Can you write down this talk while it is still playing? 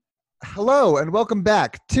Hello and welcome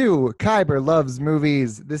back to Kyber Loves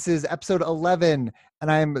Movies. This is episode 11,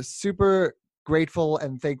 and I'm super grateful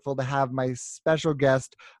and thankful to have my special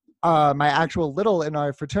guest, my actual little in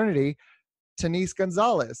our fraternity, Tanis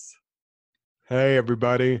Gonzalez. Hey,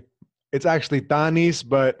 everybody. It's actually Tanis,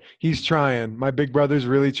 but he's trying. My big brother's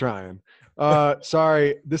really trying.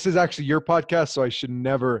 Sorry, this is actually your podcast, so I should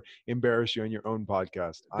never embarrass you on your own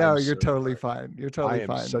podcast. No, I'm you're so totally sorry. fine. You're I totally am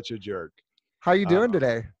fine. such a jerk. How you Uh, doing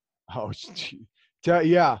today? oh,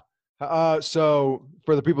 yeah. So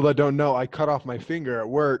for the people that don't know, I cut off my finger at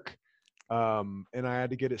work, and I had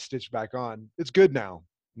to get it stitched back on. It's good now.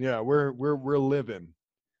 Yeah, we're living.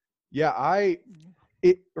 Yeah,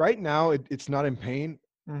 right now it's not in pain.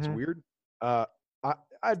 It's hmm weird. Uh,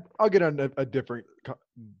 I, I'll get on a different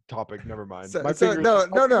topic. Never mind. So, so no,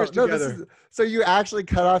 My no, no, fingers no. This together. is so you actually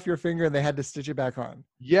cut off your finger and they had to stitch it back on.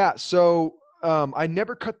 Yeah. So I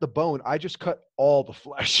never cut the bone. I just cut all the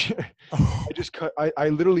flesh. Oh, I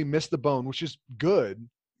literally missed the bone, which is good.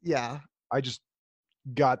 yeah. I just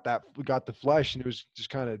got the flesh, and it was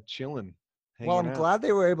just kind of chilling, Well, hanging I'm out. glad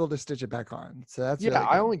they were able to stitch it back on. So that's Yeah. really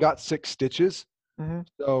I good. only got 6 stitches. hmm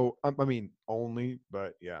So I mean, only,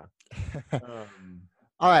 but yeah. Um,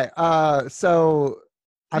 All right. So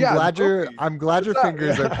I'm yeah. glad Movies. I'm glad What's your up?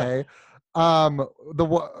 finger's Yeah. okay. I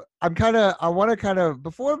want to kind of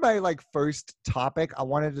before my first topic, I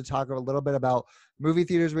wanted to talk a little bit about movie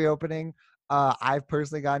theaters reopening. I've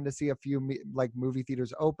personally gotten to see a few movie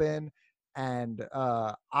theaters open, and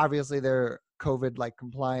obviously they're COVID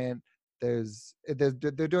compliant. They're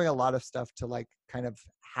doing a lot of stuff to kind of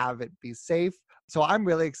have it be safe, so I'm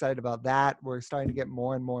really excited about that. We're starting to get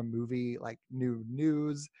more and more movie new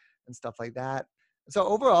news and stuff like that. So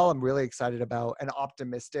overall, I'm really excited about and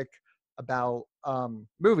optimistic about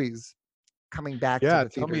movies coming back to Yeah, the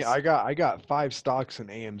tell me, theaters. I got 5 stocks in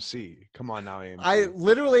AMC. Come on now, I AMC.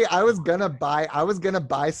 literally I was gonna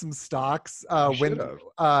buy some stocks You should when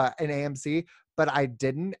have. in AMC, but I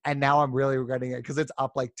didn't, and now I'm really regretting it because it's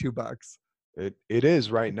up like $2. It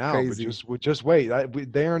is right It's now, but crazy. just wait.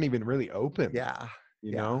 They aren't even really open. Yeah.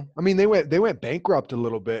 You Yeah. know, I mean, they went bankrupt a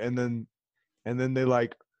little bit, and then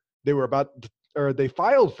they were about or they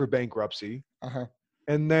filed for bankruptcy Uh-huh.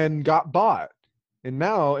 and then got bought, and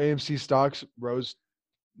now AMC stocks rose,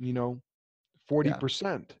 you know, forty Yeah.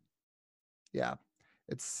 percent. Yeah.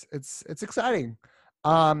 It's exciting.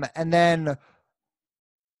 And then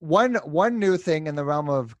one new thing in the realm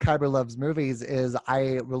of Kyber Loves Movies is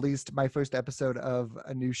I released my first episode of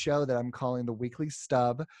a new show that I'm calling The Weekly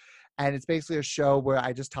Stub. And it's basically a show where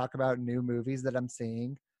I just talk about new movies that I'm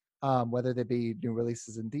seeing, whether they be new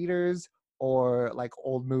releases in theaters or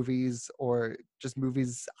old movies or just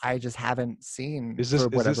movies I just haven't seen Is this for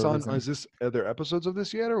is this whatever on? reason. Is this other episodes of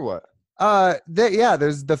this yet or what? Yeah,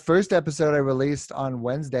 there's the first episode I released on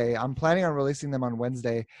Wednesday. I'm planning on releasing them on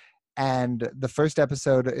Wednesday, and the first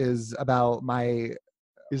episode is about my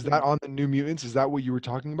Is that on the New Mutants? Is that what you were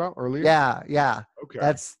talking about earlier? yeah. Okay.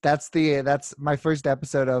 That's my first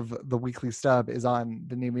episode of the Weekly Stub is on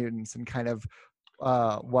the New Mutants and kind of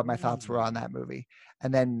what my thoughts were on that movie.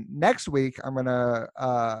 And then next week I'm gonna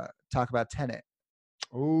talk about Tenet.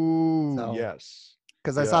 Oh, So yes.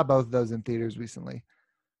 because I Yeah. saw both of those in theaters recently.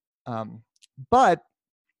 Um, but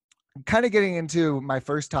kind of getting into my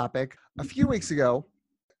first topic, a few weeks ago,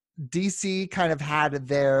 DC kind of had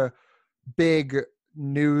their big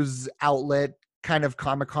news outlet, kind of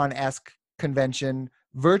Comic-Con esque convention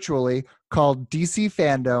virtually called DC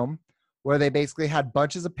Fandom, where they basically had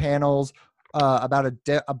bunches of panels about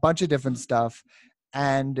a bunch of different stuff.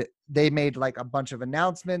 And they made a bunch of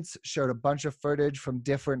announcements, showed a bunch of footage from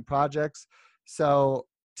different projects. So,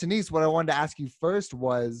 Denise, what I wanted to ask you first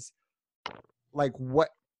was what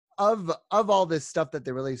of all this stuff that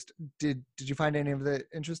they released, did you find any of it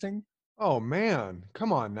interesting? Oh man,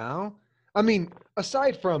 come on now. I mean,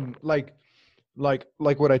 aside from like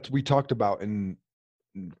what we talked about in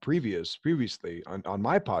previously on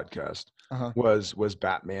my podcast Uh-huh. was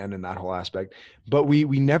Batman and that whole aspect, but we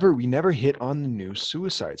never hit on the new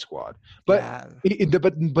Suicide Squad. But Yeah.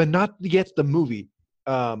 but not yet the movie.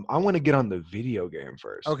 I want to get on the video game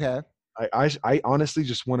first. Okay. I honestly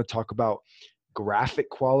just want to talk about graphic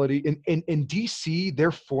quality in DC.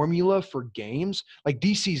 Their formula for games, like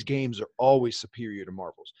DC's games, are always superior to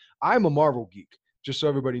Marvel's. I'm a Marvel geek, just so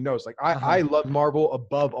everybody knows. Like Uh-huh. I love Marvel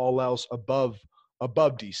above all else, above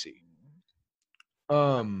DC.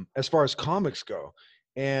 As far as comics go,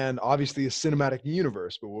 and obviously a cinematic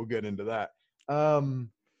universe, but we'll get into that.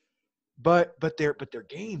 Um, but their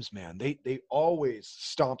games, man, they always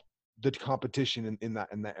stomp the competition in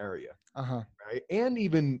that area, Uh-huh. right? And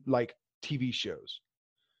even like TV shows.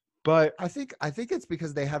 But I think it's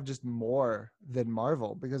because they have just more than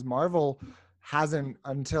Marvel, because Marvel hasn't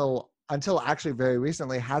until actually very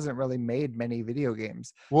recently hasn't really made many video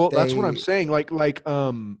games. well, that's what I'm They saying.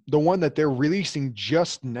 The one that they're releasing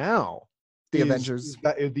just now the is Avengers.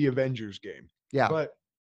 the Avengers game. Yeah.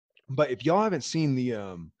 But if y'all haven't seen the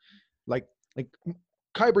like like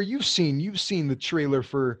Kyber, you've seen the trailer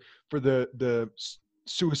for the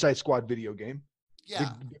Suicide Squad video game.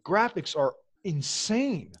 Yeah. The graphics are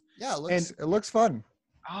insane, Yeah, and it looks fun.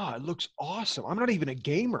 it looks awesome. I'm not even a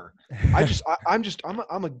gamer. I'm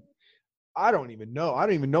a I don't even know. I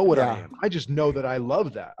don't even know what I Yeah. am. I just know that I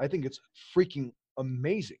love that. I think it's freaking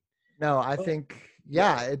amazing. No, I But think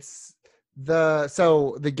yeah, yeah, it's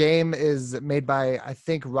the game is made by I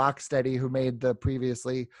think Rocksteady,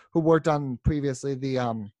 who worked on previously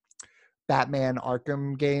the Batman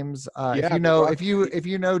Arkham games. yeah, the Rocksteady. If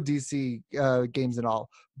you know DC games and all,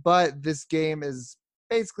 but this game is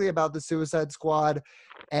basically about the Suicide Squad,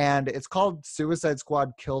 and it's called Suicide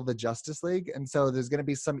Squad Kill the Justice League, and so there's going to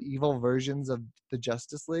be some evil versions of the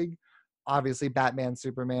Justice League, obviously Batman,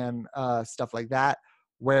 Superman, stuff like that,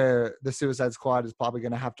 where the Suicide Squad is probably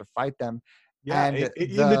going to have to fight them, Yeah, and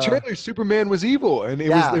in the trailer, Superman was evil, and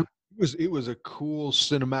yeah. it was a cool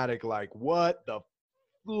cinematic. Like, what the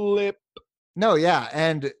flip? No, yeah,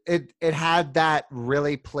 and it had that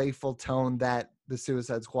really playful tone that the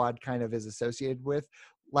Suicide Squad kind of is associated with.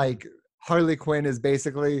 Mm. Like Harley Quinn is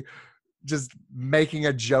basically just making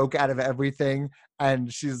a joke out of everything,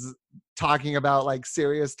 and she's talking about like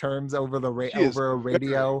serious terms She is over a very,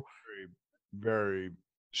 radio. very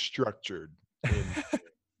structured. In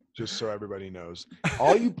just so everybody knows,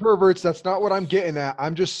 all you perverts. That's not what I'm getting at.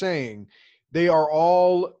 I'm just saying they are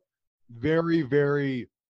all very, very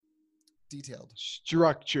Detailed.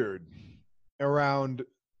 structured around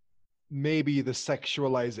maybe the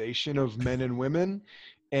sexualization of men and women,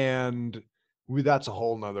 and that's a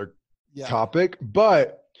whole nother Yeah. topic.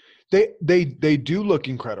 But they do look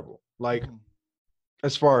incredible, like Mhm.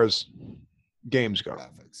 as far as games go.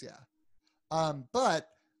 Graphics, yeah. But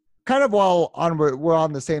kind of while on we're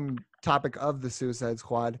on the same topic of the Suicide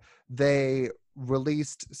Squad, they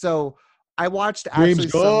released. So I watched James actually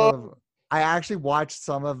some Gunn. of. I actually watched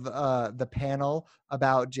some of the panel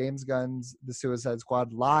about James Gunn's The Suicide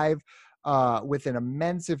Squad live with an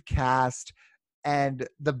immense cast. And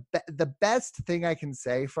the best thing I can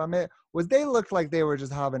say from it was they looked like they were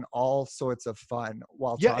just having all sorts of fun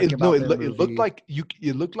while Yeah, talking no, about their it looked movie. like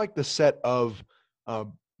it looked like the set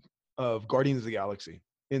um, of Guardians of the Galaxy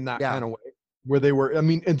in that Yeah. kind of way, where they were. I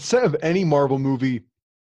mean, instead of any Marvel movie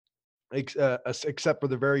except for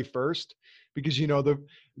the very first, because the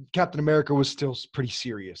Captain America was still pretty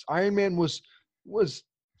serious. Iron Man was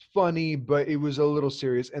funny, but it was a little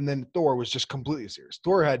serious, and then Thor was just completely serious.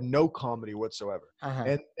 Thor had no comedy whatsoever, Uh-huh.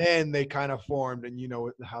 and then they kind of formed, and you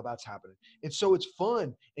know how that's happening. And so it's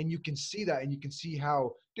fun, and you can see that, and you can see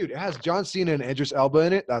how, dude, it has John Cena and Idris Elba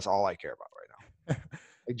in it. That's all I care about right now.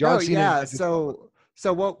 Like No, John Cena and yeah. Idris Elba.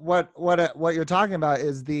 So what you're talking about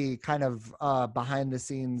is the kind of behind the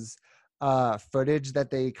scenes footage that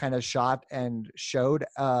they kind of shot and showed.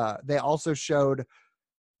 They also showed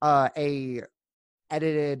a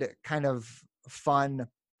edited kind of fun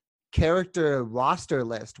character roster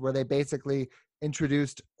list where they basically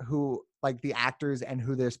introduced who like the actors and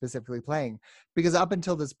who they're specifically playing, because up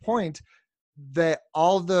until this point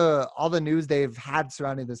all the news they've had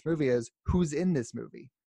surrounding this movie is who's in this movie.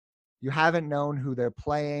 You haven't known who they're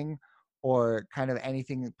playing or kind of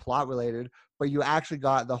anything plot related, but you actually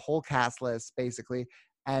got the whole cast list basically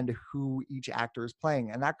and who each actor is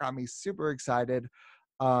playing. And that got me super excited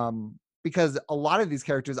because a lot of these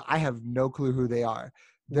characters, I have no clue who they are.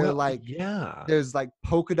 They're Well, like, yeah. there's like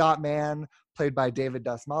Polka Dot Man played by David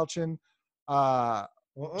Dastmalchian. Uh,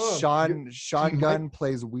 Well, Sean Mike. Gunn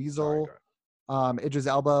plays Sorry, Weasel. go ahead. Idris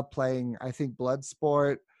Elba playing, I think,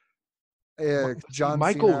 Bloodsport. See, John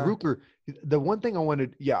Michael Cena. Rooker. The one thing I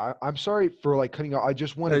wanted, yeah, I'm sorry for like cutting out. I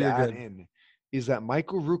just No, wanted to you're add good. in is that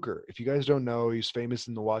Michael Rooker. If you guys don't know, he's famous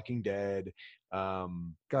in The Walking Dead.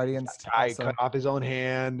 Um, Guardians that guy cut also. off his own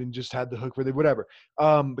hand and just had the hook for the whatever.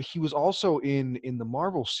 But he was also in the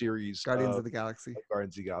Marvel series Guardians of of the Galaxy.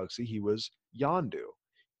 Guardians of the Galaxy. He was Yondu,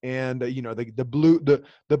 and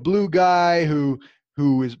the blue guy who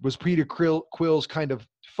was Peter Quill's kind of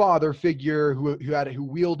father figure who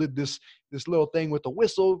wielded this little thing with the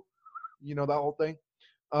whistle, that whole thing.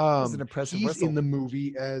 It's an impressive He's in whistle. the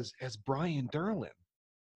movie as Brian Derlin,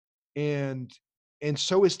 and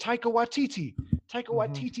so is Taika Waititi. Taika Hmm.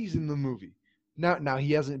 Waititi's in the movie. Now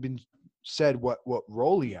he hasn't been said what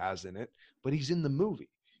role he has in it, but he's in the movie.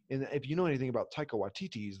 And if you know anything about Taika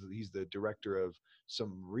Waititi, he's the director of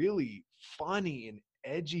some really funny and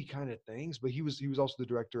edgy kind of things. But he was also the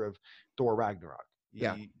director of Thor Ragnarok.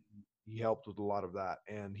 Yeah. He helped with a lot of that,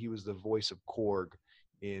 and he was the voice of Korg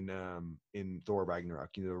in Thor Ragnarok.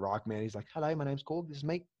 You know, the Rock Man. He's like, "Hello, my name's Korg. This is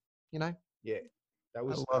me." You know, yeah. I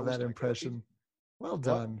love that impression. Well What?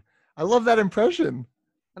 done. I love that impression.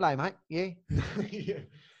 Hello, mate. Yeah. Yeah.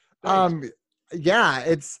 Thanks.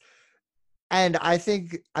 Yeah, and I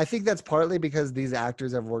think that's partly because these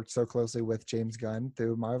actors have worked so closely with James Gunn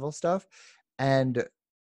through Marvel stuff. And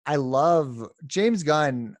I love James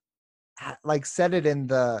Gunn, like, said it in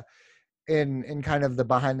the in kind of the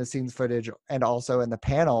behind the scenes footage and also in the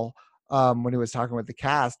panel when he was talking with the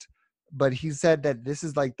cast. But he said that this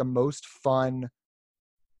is like the most fun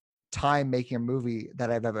time making a movie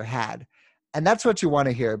that I've ever had. And that's what you want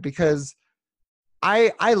to hear, because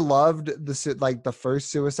I loved the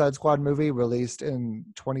first Suicide Squad movie released in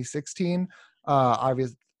 2016.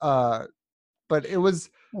 Obvious, but it was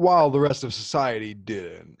While the rest of society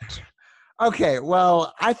didn't. okay.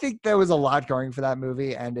 Well, I think there was a lot going for that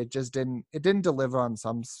movie, and it just didn't deliver on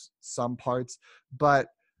some parts. But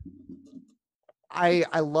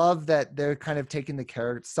I love that they're kind of taking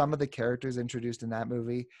some of the characters introduced in that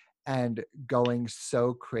movie and going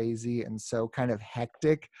so crazy and so kind of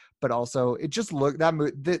hectic, but also it just looked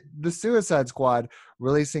the Suicide Squad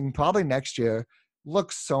releasing probably next year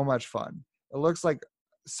looks so much fun. It looks like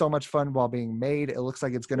so much fun while being made. It looks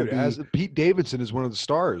like it's going to be. Pete Davidson is one of the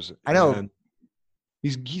stars. I know. And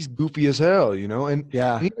he's goofy as hell, you know, and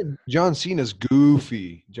Yeah. even John Cena's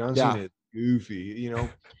goofy. Yeah. Cena is goofy, you know.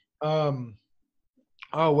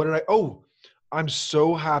 I'm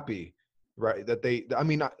so happy, right?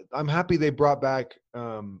 That I'm happy they brought back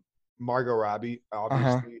Margot Robbie,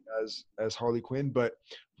 obviously, as Harley Quinn, but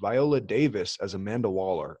Viola Davis as Amanda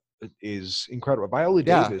Waller is incredible. Viola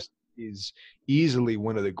Davis is easily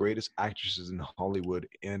one of the greatest actresses in Hollywood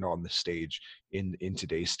and on the stage in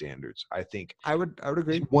today's standards. I think I would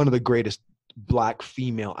agree. One of the greatest Black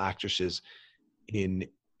female actresses in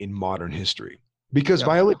modern history. Because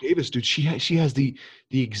Viola Davis, dude, she has the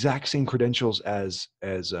exact same credentials as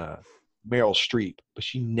Meryl Streep, but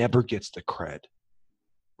she never gets the cred,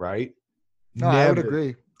 right? No, I would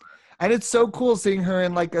agree. And it's so cool seeing her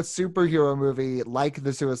in like a superhero movie like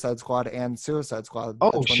The Suicide Squad and Suicide Squad.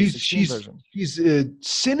 Oh, she's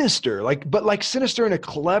sinister, but sinister in a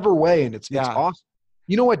clever way, and it's awesome.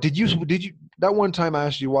 You know what? Did you that one time I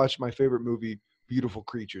asked you to watch my favorite movie, Beautiful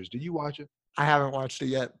Creatures? Did you watch it? I haven't watched it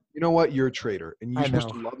yet. You know what? You're a traitor, and you're supposed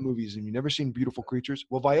to love movies, and you've never seen Beautiful Creatures.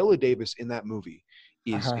 Well, Viola Davis in that movie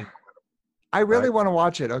is incredible. I really want to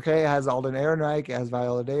watch it. Okay, it has Alden Ehrenreich, it has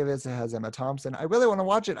Viola Davis, it has Emma Thompson. I really want to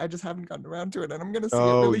watch it. I just haven't gotten around to it, and I'm going to see it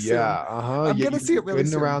really soon. I'm going to see it really soon.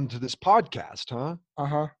 Getting around to this podcast,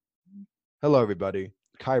 huh? Hello, everybody.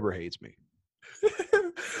 Kyber hates me.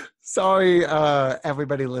 Sorry,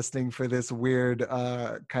 everybody listening, for this weird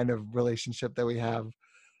kind of relationship that we have.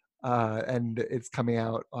 And it's coming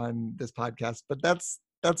out on this podcast, but that's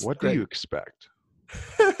what great. Do you expect?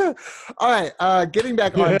 All right, getting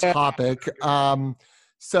back on topic.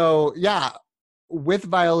 So yeah, with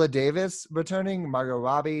Viola Davis returning, Margot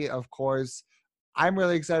Robbie, of course. I'm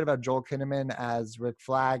really excited about Joel Kinnaman as Rick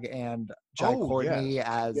Flag and Jai Courtney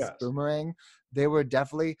as Boomerang. They were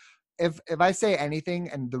definitely, if I say anything,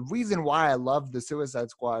 and the reason why I love the Suicide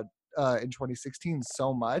Squad in 2016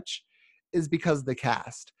 so much is because the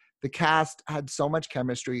cast. The cast had so much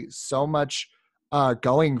chemistry, so much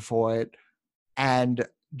going for it. And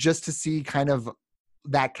just to see kind of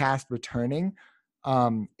that cast returning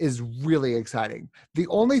is really exciting. The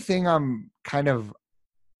only thing I'm kind of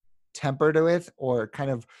tempered with, or kind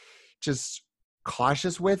of just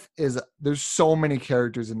cautious with, is there's so many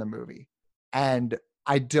characters in the movie. And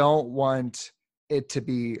I don't want it to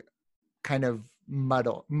be kind of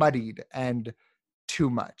muddied and too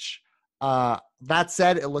much. That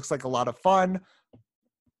said, it looks like a lot of fun.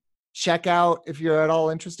 Check out, if you're at all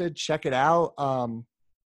interested, check it out.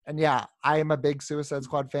 And yeah, I am a big Suicide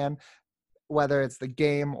Squad fan, whether it's the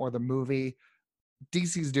game or the movie.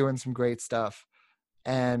 DC's doing some great stuff.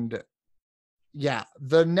 And yeah,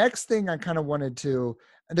 the next thing I kind of wanted to,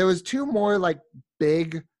 there was two more like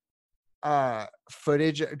big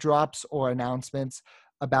footage drops or announcements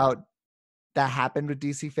about that happened with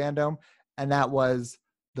DC fandom. And that was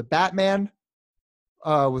the Batman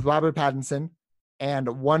with Robert Pattinson and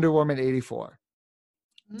Wonder Woman 84.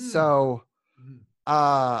 So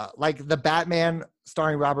like the Batman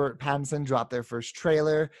starring Robert Pattinson dropped their first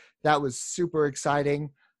trailer. That was super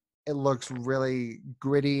exciting. It looks really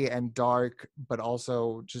gritty and dark, but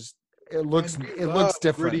also just it looks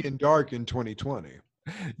different. Gritty and dark in 2020.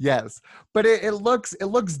 Yes, but it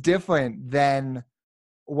looks different than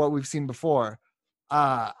what we've seen before.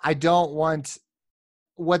 I don't want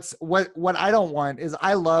what I don't want is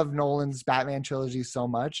I love Nolan's Batman trilogy so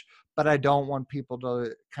much, but I don't want people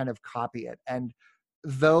to kind of copy it. And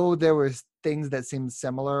though there was things that seemed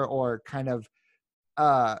similar or kind of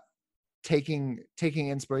taking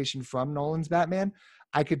inspiration from Nolan's Batman,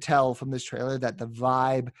 I could tell from this trailer that the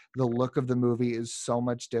vibe, the look of the movie is so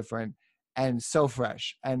much different and so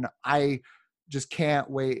fresh. And I just can't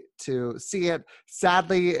wait to see it.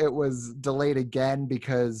 Sadly, it was delayed again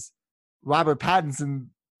because Robert Pattinson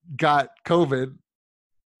got COVID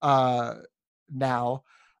now.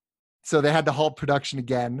 So they had to halt production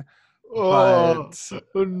again. Oh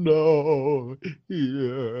But no.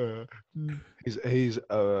 Yeah. He's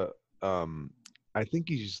I think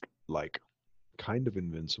he's like kind of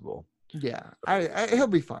invincible. yeah, he'll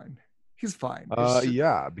be fine. He's fine. It's just-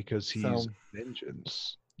 Yeah, because he's so-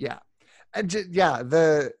 vengeance. yeah. And yeah,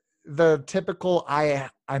 the typical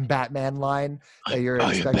I'm Batman line that you're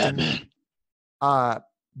expecting.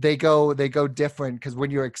 They go different because when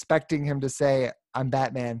you're expecting him to say I'm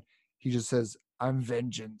Batman, he just says I'm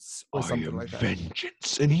vengeance or something like that.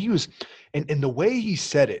 Vengeance. And he was and the way he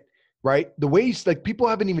said it, right? The way he's like people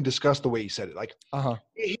haven't even discussed the way he said it. Like it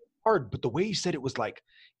hit hard, but the way he said it was like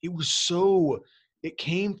it was so it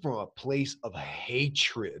came from a place of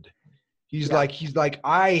hatred. He's like,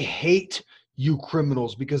 I hate you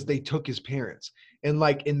criminals because they took his parents. And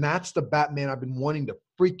that's the Batman I've been wanting to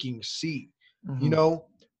freaking see. Mhm. You know,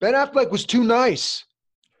 Ben Affleck was too nice.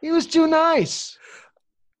 He was too nice.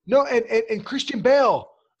 No, and Christian Bale.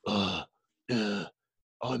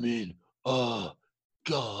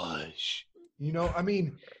 Gosh. You know, I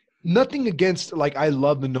mean, nothing against I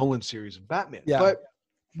love the Nolan series of Batman. Yeah. But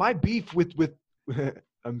my beef with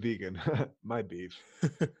I'm vegan. My beef.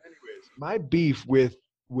 Anyways, my beef with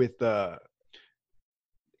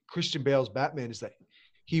Christian Bale's Batman is that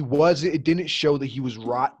it didn't show that he was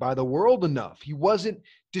wrought by the world enough. He wasn't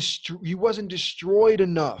destroyed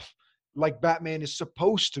enough like Batman is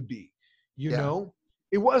supposed to be. You know?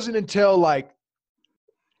 It wasn't until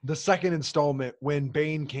the second installment when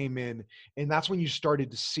Bane came in, and that's when you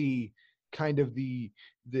started to see kind of the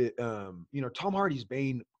Tom Hardy's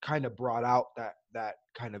Bane kind of brought out that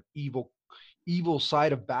kind of evil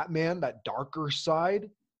side of Batman, that darker side,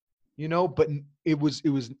 but it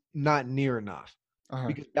was not near enough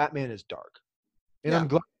because Batman is dark. And I'm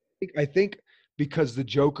glad I think because the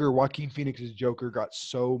Joker, Joaquin Phoenix's Joker got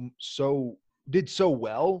did so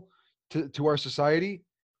well to our society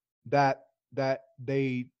that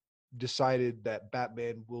they decided that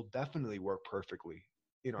Batman will definitely work perfectly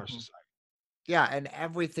in our society. Yeah, and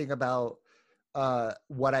everything about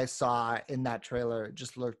what I saw in that trailer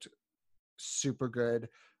just looked super good.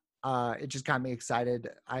 It just got me excited.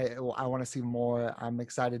 I want to see more. I'm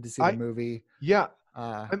excited to see the movie. Yeah.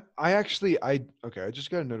 I just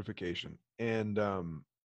got a notification and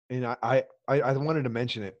I wanted to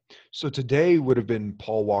mention it. So today would have been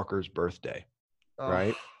Paul Walker's birthday,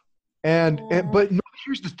 right? But no,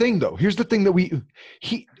 here's the thing though. Here's the thing that do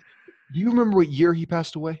you remember what year he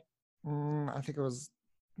passed away? I think it was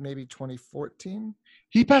maybe 2014.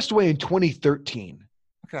 He passed away in 2013.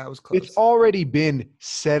 Okay, I was close. It's already been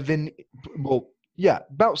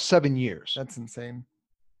about 7 years. That's insane.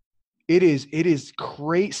 It is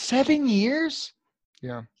crazy. 7 years?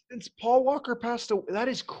 Yeah. Since Paul Walker passed away. That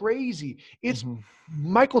is crazy. It's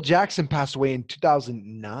Michael Jackson passed away in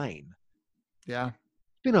 2009. Yeah.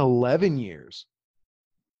 It's been 11 years.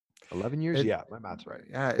 11 years? Yeah, my math's right.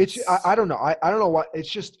 Yeah. I don't know. I don't know what it's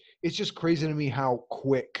just crazy to me how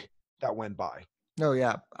quick that went by. No,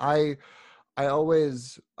 yeah. I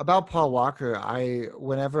always about Paul Walker,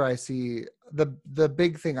 whenever I see the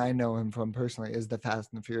big thing I know him from personally is the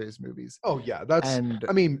Fast and the Furious movies. Oh yeah,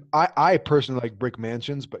 I personally like Brick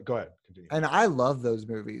Mansions, but go ahead, continue. And I love those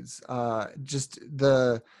movies. Just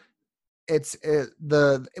whether it's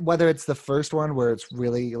the first one where it's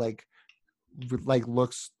really like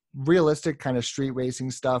looks realistic, kind of street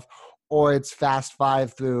racing stuff, or it's Fast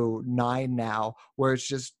 5 through 9 now, where it's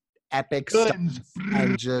just epic guns stuff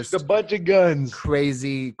and just a bunch of guns,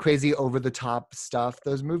 crazy over the top stuff.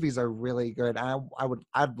 Those movies are really good.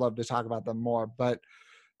 I'd love to talk about them more, but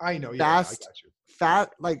I know. Fast, yeah,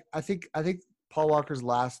 I got you. I think Paul Walker's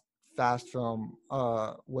last Fast film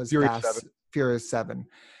was Furious 7.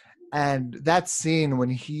 And that scene when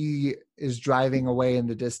he is driving away in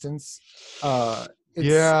the distance,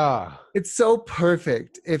 it's so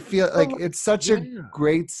perfect. It feels like it's such a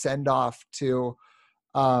great send off to,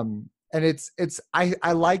 and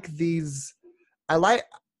I like these. I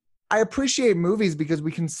appreciate movies because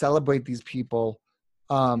we can celebrate these people,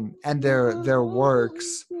 and their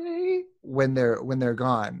works. when they're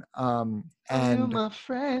gone. Are you And my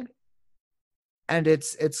friend?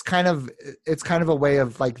 it's kind of a way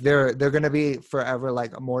of like they're going to be forever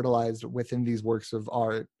like immortalized within these works of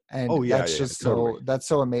art, and Oh yeah, that's yeah, yeah, just totally. that's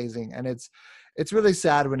so amazing. And it's really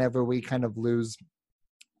sad whenever we kind of lose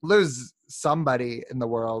somebody in the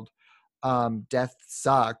world. Death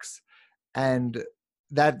sucks, and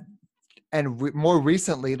that more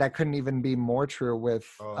recently that couldn't even be more true with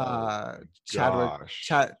Oh Chadwick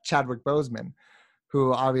gosh. Chadwick Boseman,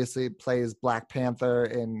 who obviously plays Black Panther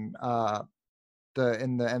in the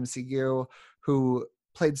MCU, who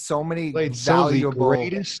played so many Played some of the valuable,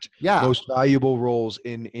 greatest, yeah, most valuable roles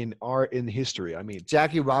in art in history. I mean,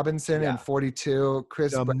 Jackie Robinson in yeah. 42,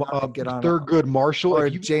 Chris Brown in Get On, Thurgood Marshall. or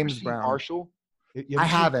If you've never James seen Brown. Marshall, have I you seen?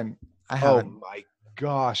 haven't. I Oh haven't. my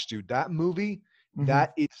gosh, dude, that movie, Hmm.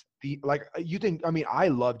 that is the like you think. I mean, I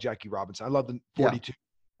love Jackie Robinson. I love the Yeah. 42,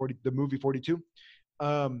 40, the movie 42.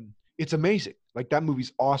 It's amazing. Like that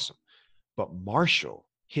movie's awesome. But Marshall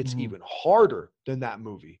hits Hmm. even harder than that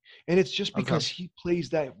movie. And it's just Okay. because he plays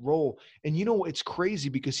that role. And you know, it's crazy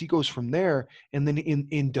because he goes from there and then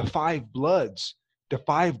in The Five Bloods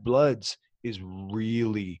is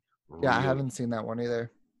really, Yeah, I really. haven't seen that one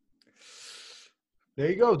either. There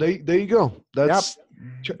you go. There you go. Yep. That's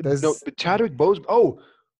no, There's but Chadwick Boseman. Oh,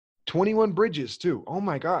 21 Bridges too. Oh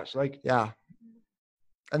my gosh. Like yeah.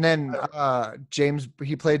 And then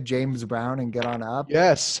he played James Brown in Get On Up.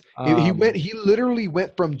 yes, Um, he literally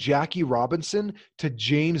went from Jackie Robinson to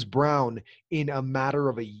James Brown in a matter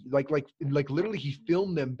of like literally he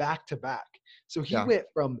filmed them back to back. So he yeah. went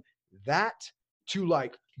from that to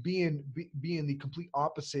like being the complete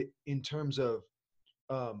opposite in terms of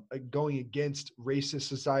going against racist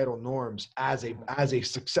societal norms as a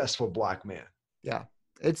successful black man. Yeah.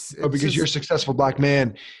 It's Because you're a just successful black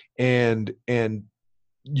man and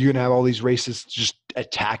you're gonna have all these racists just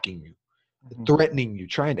attacking you, mhm. threatening you,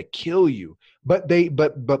 trying to kill you. But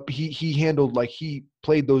he handled like he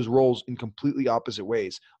played those roles in completely opposite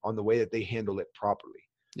ways on the way that they handle it properly.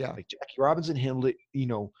 Yeah. Like Jackie Robinson handled it,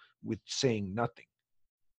 with saying nothing,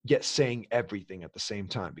 yet saying everything at the same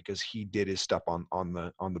time because he did his stuff on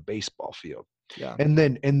the baseball field. Yeah. And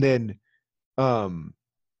then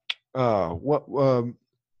what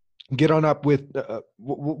get on up with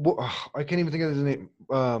I can't even think of his name.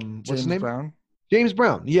 What's his James name? Brown. James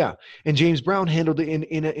Brown, yeah. And James Brown handled it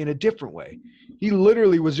in a different way. He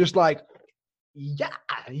literally was just like, yeah,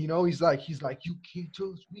 he's like, you can't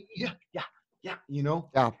trust me, yeah, yeah, yeah,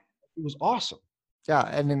 Yeah. It was awesome. Yeah.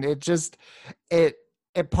 And then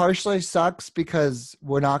it partially sucks because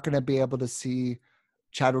we're not going to be able to see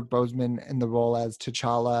Chadwick Boseman in the role as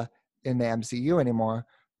T'Challa in the MCU anymore.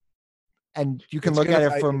 And you can It's look gonna,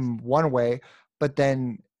 at it from one way, but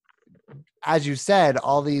then, as you said,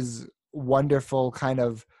 all these wonderful kind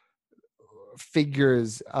of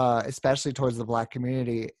figures, especially towards the Black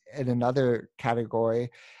community, in another category.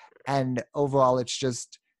 And overall, it's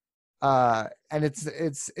just, and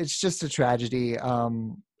it's just a tragedy.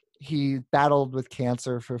 He battled with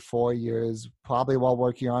cancer for 4 years, probably while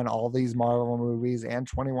working on all these Marvel movies and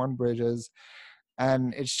 21 Bridges.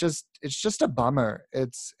 And it's just a bummer.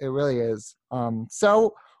 It really is.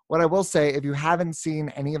 So what I will say, if you haven't seen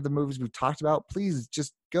any of the movies we've talked about, please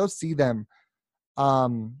just go see them.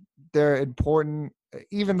 They're important.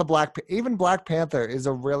 Even Black Panther is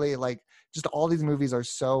a really like, just all these movies are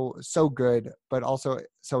so good, but also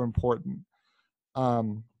so important.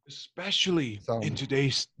 especially So in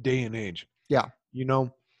today's day and age. yeah.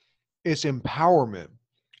 It's empowerment.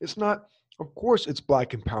 It's not, of course, it's black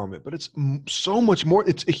empowerment, but it's so much more.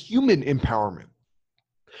 It's a human empowerment.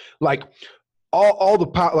 Like all the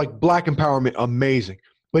power, like black empowerment, amazing,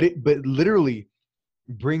 but literally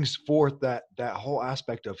brings forth that whole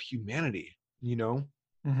aspect of humanity,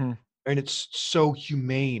 Mm-hmm. and it's so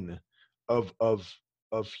humane of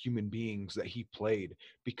human beings that he played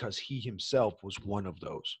because he himself was one of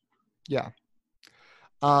those. Yeah.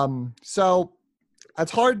 So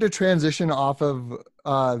it's hard to transition off of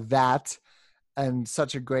that and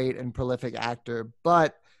such a great and prolific actor,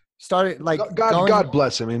 but started like going, God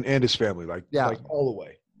bless him and his family, like yeah, all the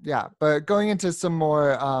way. yeah. But going into some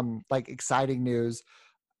more like exciting news,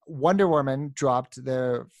 Wonder Woman dropped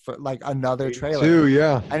their like another trailer, Too,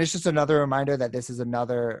 yeah. and it's just another reminder that this is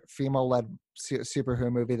another female-led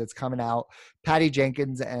superhero movie that's coming out. Patty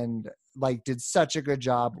Jenkins and like did such a good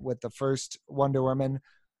job with the first Wonder Woman.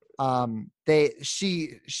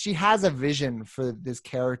 She has a vision for this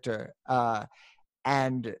character,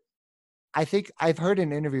 and I think I've heard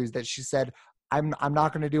in interviews that she said, I'm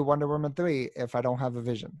not going to do Wonder Woman 3 if I don't have a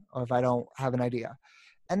vision or if I don't have an idea.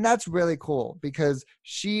 And that's really cool because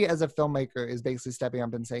she, as a filmmaker, is basically stepping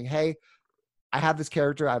up and saying, hey, I have this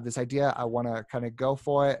character, I have this idea, I want to kind of go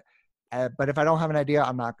for it. But if I don't have an idea,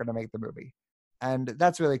 I'm not going to make the movie. And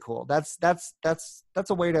that's really cool. That's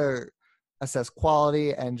a way to assess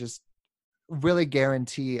quality and just really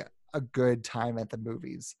guarantee a good time at the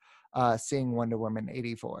movies, seeing Wonder Woman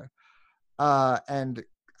 84. And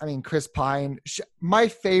I mean, Chris Pine, my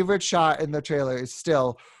favorite shot in the trailer is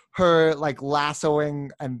still her like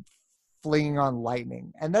lassoing and flinging on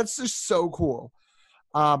lightning. And that's just so cool.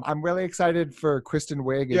 I'm really excited for Kristen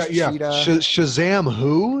Wiig as Cheetah. Shazam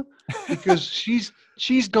who? Because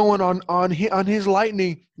she's going on his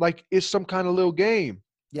lightning like it's some kind of little game.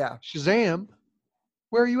 Yeah. Shazam,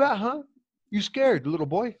 where are you at, huh? You scared, little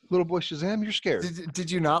boy Shazam? You're scared.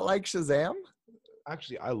 Did you not like Shazam?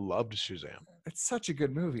 Actually, I loved Shazam. It's such a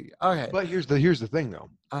good movie. Okay. But here's the thing though.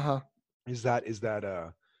 Is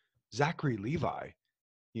that Zachary Levi,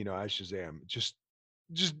 as Shazam, just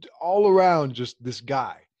all around, just this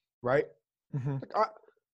guy, right? Mm-hmm. Like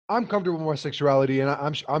I'm comfortable with my sexuality and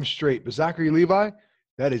I'm straight, but Zachary Levi,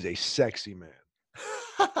 that is a sexy man.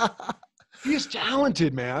 He is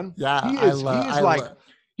talented, man. Yeah,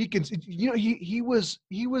 he can, he was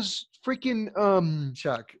freaking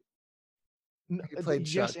Chuck. He played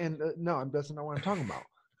yes, Chuck. and no, that's not what I'm talking about.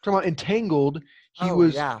 I'm talking about Entangled. He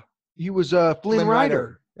was Flynn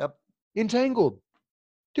Rider. Yep. Entangled,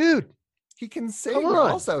 dude. He can sing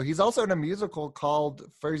also. He's also in a musical called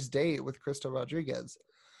First Date with Crystal Rodriguez.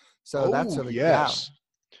 So that's really yes.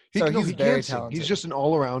 Yeah. He's very talented. He's just an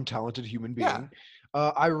all-around talented human being.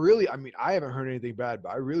 Yeah. I haven't heard anything bad, but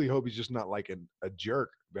I really hope he's just not like a jerk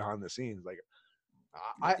behind the scenes. Like,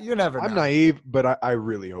 you never know. I'm naive, but I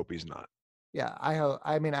really hope he's not. Yeah, I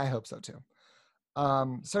hope so too.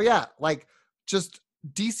 So yeah, like just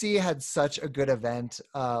DC had such a good event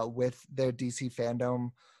with their DC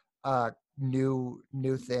fandom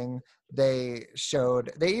new thing. They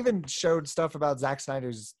even showed stuff about Zack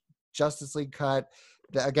Snyder's Justice League cut.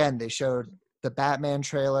 They showed the Batman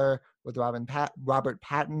trailer with Robert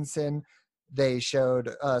Pattinson. They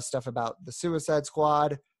showed stuff about the Suicide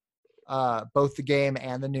Squad, both the game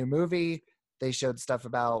and the new movie. They showed stuff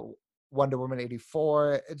about Wonder Woman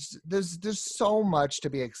 84. There's so much to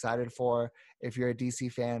be excited for if you're a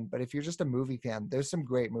DC fan, but if you're just a movie fan, there's some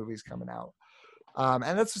great movies coming out.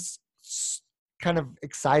 And that's just kind of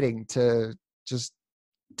exciting to just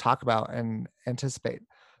talk about and anticipate.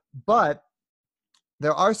 But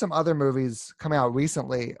there are some other movies coming out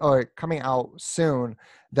recently or coming out soon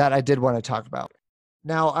that I did want to talk about.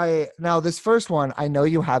 Now this first one, I know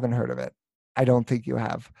you haven't heard of it. I don't think you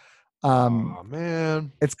have. Oh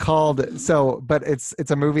man. It's called but it's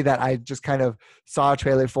a movie that I just kind of saw a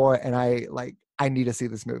trailer for and I need to see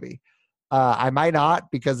this movie. I might not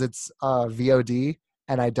because it's VOD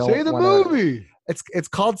and I don't say the movie. It's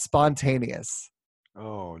called Spontaneous.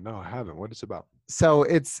 Oh no, I haven't. What is it about? So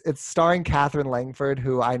it's starring Catherine Langford,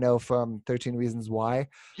 who I know from 13 Reasons Why.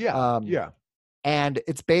 Yeah. Yeah. And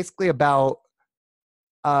it's basically about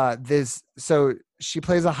this. So she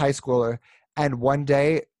plays a high schooler, and one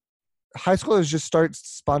day high schoolers just start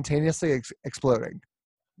spontaneously exploding.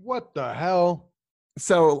 What the hell?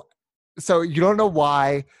 So you don't know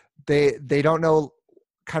why. They don't know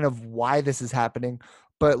kind of why this is happening,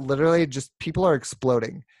 but literally just people are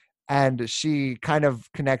exploding. And she kind of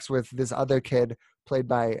connects with this other kid played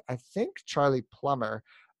by, I think, Charlie Plummer.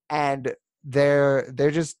 And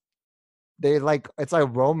it's like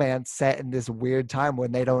romance set in this weird time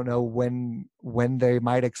when they don't know when they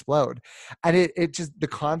might explode. And it just, the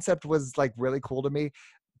concept was like really cool to me,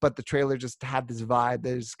 but the trailer just had this vibe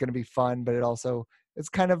that it's going to be fun, but it's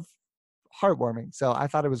kind of heartwarming. So I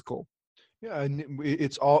thought it was cool. Yeah. And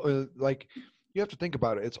it's all like, you have to think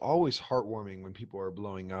about it. It's always heartwarming when people are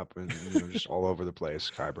blowing up and just all over the place.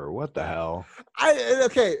 Kuiper, what the hell? What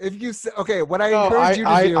I encourage you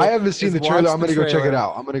to do. I haven't seen the trailer. I'm going to go check it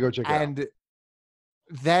out. And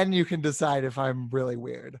then you can decide if I'm really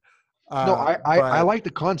weird. I like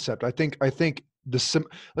the concept. I think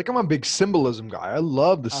I'm a big symbolism guy. I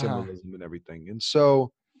love the symbolism and everything. And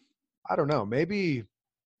so I don't know. Maybe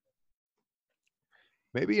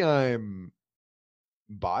I'm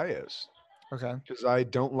biased. Okay. Because I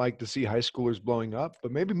don't like to see high schoolers blowing up,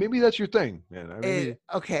 but maybe that's your thing, man.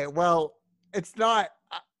 Okay, well, it's not.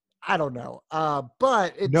 I don't know.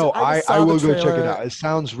 But it's, no, I will go check it out. It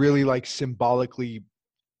sounds really like symbolically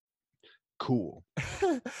cool.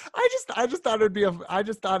 I just thought it'd be.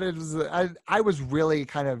 I was really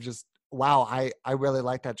kind of just wow. I really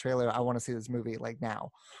like that trailer. I want to see this movie like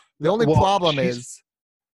now. The only problem is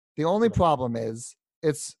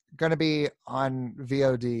it's going to be on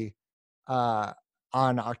VOD.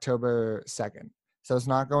 on October 2nd. So it's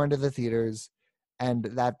not going to the theaters, and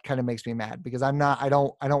that kind of makes me mad because I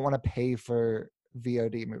don't want to pay for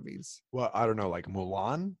VOD movies. Well, I don't know, like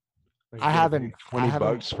Mulan. Like I you're gonna pay haven't I 20 haven't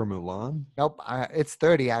bucks for Mulan? Nope, it's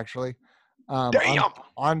 30 actually. On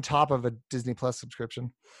Damn. top of a Disney Plus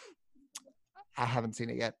subscription. I haven't seen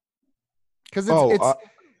it yet. Cuz Oh,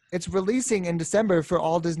 it's releasing in December for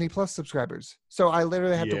all Disney Plus subscribers. So I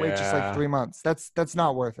literally have to wait just like yeah. 3 months. That's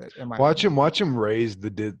not worth it in my Watch him raise the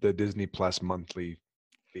Disney Plus monthly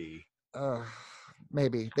fee. opinion.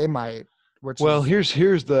 Maybe they might, which Well, is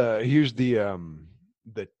here's the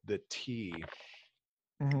T.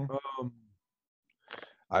 mhm.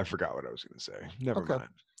 I forgot what I was going to say. Never Okay.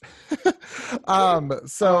 mind.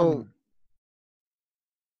 So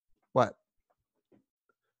what?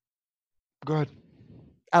 Go ahead.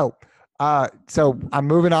 Oh, so I'm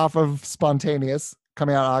moving off of Spontaneous,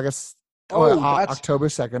 coming out That's October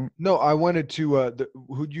 2nd. no. I wanted to.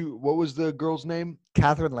 What was the girl's name?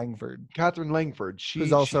 Catherine Langford, Catherine Langford.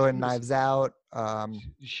 who's also she's in Knives Out.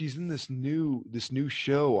 She's in this new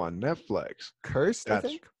show on Netflix. Cursed, I That's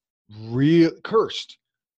think. real cursed,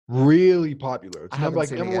 really popular. It's I haven't like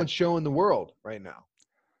seen it number yet. one show in the world right now,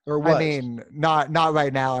 or I was. mean, not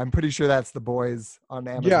right now. I'm pretty sure that's The Boys on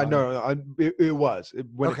Amazon. Yeah, no, it was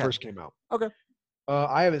when it Okay. first came out. Okay.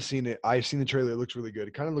 I haven't seen it. I've seen the trailer. It looks really good.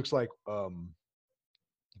 It kind of looks like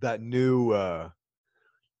that new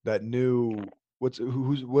what's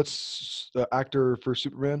the actor for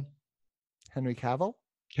Superman? Henry Cavill.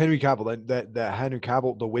 Henry Cavill. That Henry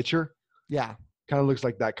Cavill, The Witcher. Yeah. Kind of looks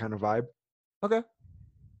like that kind of vibe. Okay.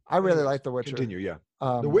 I really Anyways, like The Witcher. Continue, yeah.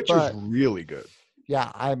 The Witcher's really good.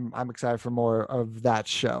 Yeah, I'm excited for more of that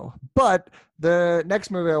show. But the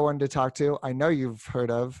next movie I wanted to talk to, I know you've heard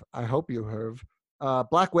of. I hope you have.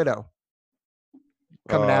 Black Widow.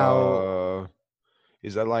 Coming out.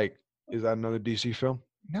 Is that another DC film?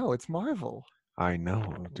 No, it's Marvel. I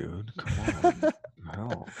know, dude. Come on.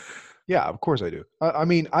 Hell. Yeah, of course I do. I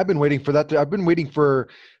mean, I've been waiting for that. I've been waiting for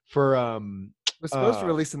It was supposed to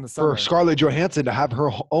release in the summer. for Scarlett Johansson to have her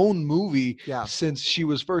own movie Yeah. since she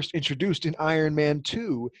was first introduced in Iron Man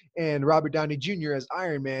 2, and Robert Downey Jr. as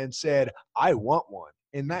Iron Man said, "I want one,"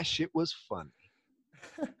 and that shit was funny.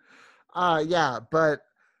 Yeah, but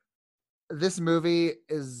this movie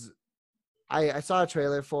is. I saw a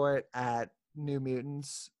trailer for it at New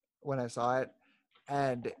Mutants when I saw it,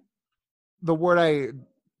 and the word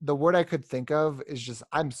I could think of is just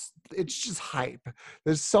it's just hype.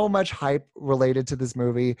 There's so much hype related to this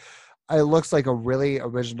movie. It looks like a really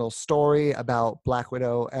original story about Black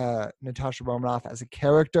Widow, Natasha Romanoff as a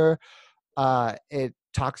character. It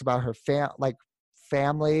talks about her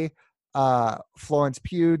family. Florence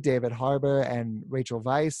Pugh, David Harbour, and Rachel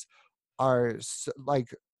Weisz are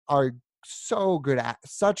so good at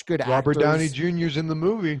such good Robert actors. Downey Jr.'s in the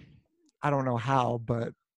movie. I don't know how,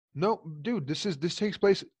 but No, dude, this takes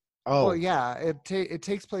place. Oh, well, yeah, it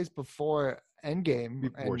takes place before Endgame,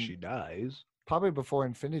 before and she dies. probably before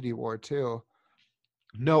Infinity War too.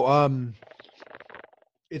 No,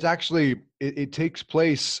 it's actually it takes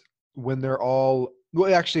place when they're all.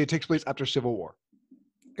 Well, actually, it takes place after Civil War.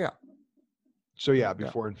 Yeah. So yeah,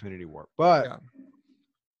 before Infinity War, but Yeah.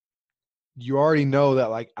 you already know that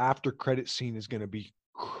like after credit scene is going to be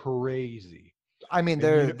crazy. I mean,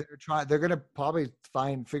 they're gonna probably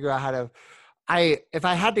figure out how to. If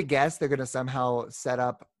I had to guess, they're gonna somehow set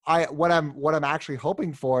up. What I'm actually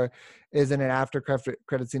hoping for is in an after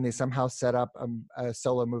credit scene they somehow set up a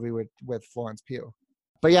solo movie with Florence Pugh.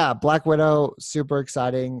 But yeah, Black Widow, super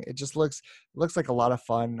exciting. It just looks like a lot of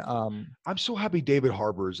fun. I'm so happy David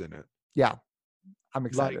Harbour's in it. Yeah, I'm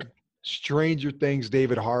excited. Like Stranger Things,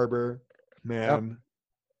 David Harbour, man.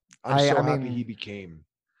 Yep. I'm so happy he became.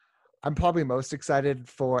 I'm probably most excited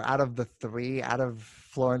for out of the three, out of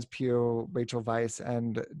Florence Pugh, Rachel Weisz,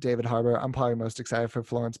 and David Harbour. I'm probably most excited for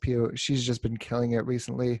Florence Pugh. She's just been killing it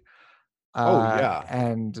recently. Yeah,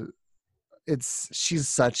 and she's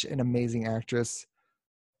such an amazing actress,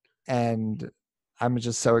 and I'm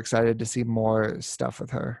just so excited to see more stuff with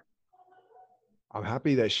her. I'm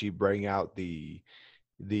happy that she bring out the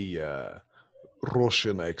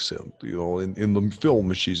Russian accent, in the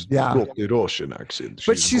film. She's got the Russian accent.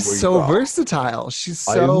 But she's so versatile. She's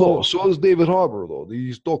so. I know. So is David Harbour, though.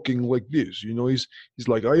 He's talking like this. He's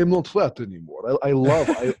like, I am not fat anymore. I love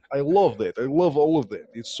that. I love all of that.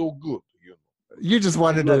 It's so good. You just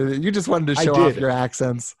wanted to show off your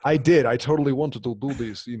accents. I did. I totally wanted to do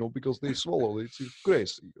this, because they swallow it. It's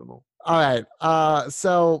crazy, All right.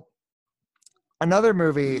 So another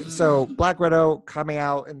movie. So Black Widow coming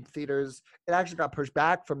out in theaters. It actually got pushed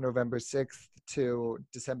back from November 6th to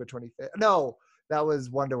December 25th. No, that was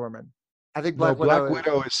Wonder Woman. I think No, Black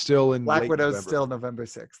Widow is still in Black late Widow is November. still November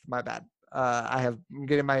 6th. My bad. I'm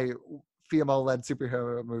getting my female-led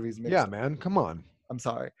superhero movies mixed Yeah, up. man, come on. I'm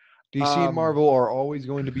sorry. DC and Marvel are always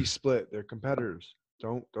going to be split. They're competitors.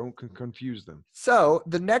 Don't confuse them. So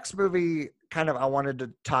the next movie I wanted to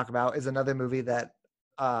talk about is another movie that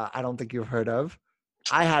I don't think you've heard of.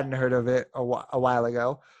 I hadn't heard of it a while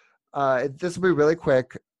ago. This will be really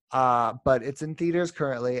quick, but it's in theaters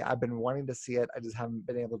currently. I've been wanting to see it. I just haven't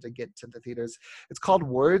been able to get to the theaters. It's called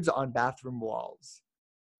Words on Bathroom Walls.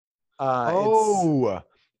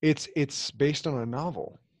 It's based on a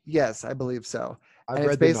novel. Yes, I believe so. I've And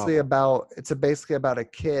read the novel. It's basically about a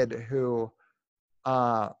kid who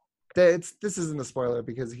this isn't a spoiler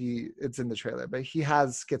because it's in the trailer, but he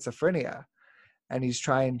has schizophrenia and he's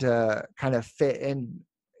trying to kind of fit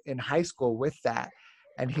in high school with that.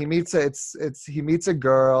 And he meets a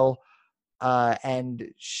girl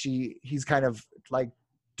and he's kind of like,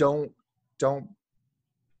 don't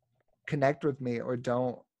connect with me, or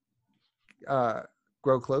don't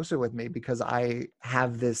grow closer with me because I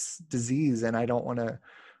have this disease and I don't want to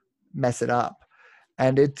mess it up.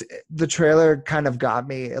 And the trailer kind of got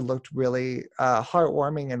me. It looked really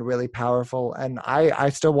heartwarming and really powerful. And I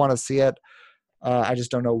still want to see it. I just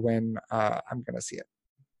don't know when I'm going to see it.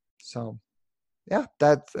 So yeah,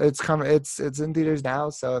 it's in theaters now.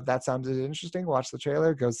 So if that sounds interesting, watch the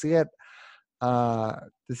trailer, go see it.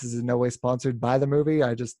 This is in no way sponsored by the movie.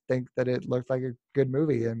 I just think that it looked like a good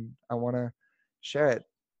movie and I want to share it.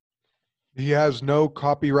 He has no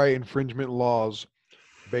copyright infringement laws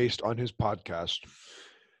based on his podcast,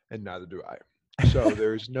 and neither do I. So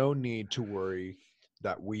there's no need to worry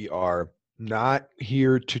that we are not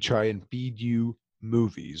here to try and feed you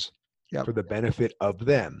movies for the benefit of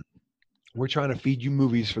them. We're trying to feed you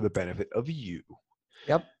movies for the benefit of you.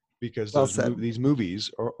 Yep. Because these movies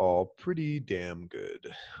are all pretty damn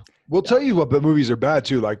good. We'll tell you what the movies are bad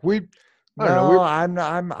too. Like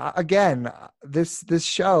I'm again, this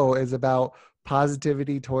show is about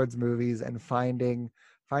positivity towards movies and finding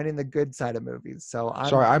the good side of movies. So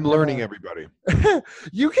I'm learning, everybody. But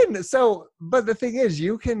the thing is,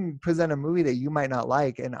 you can present a movie that you might not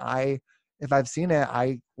like, and if I've seen it,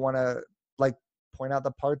 I want to point out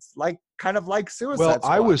the parts kind of like Suicide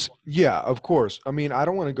Squad. Of course. I mean, I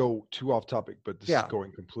don't want to go too off topic, but this is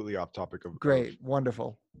going completely off topic. Great,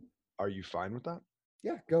 wonderful. Are you fine with that?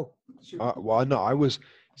 Yeah, go. Well, no, I was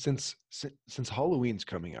since Halloween's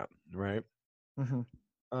coming up, right? Mm-hmm.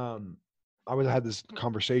 I had this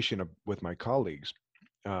conversation with my colleagues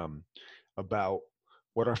about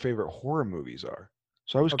what our favorite horror movies are.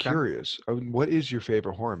 So I was curious. What is your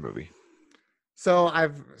favorite horror movie? So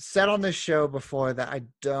I've said on this show before that I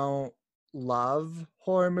don't love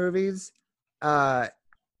horror movies. They're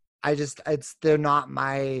not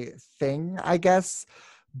my thing, I guess.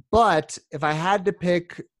 But if I had to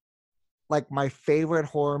pick my favorite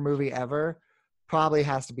horror movie ever, probably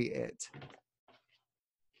has to be It.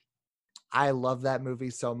 I love that movie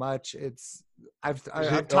so much. I've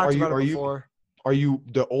talked about it before. Are you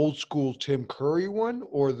the old school Tim Curry one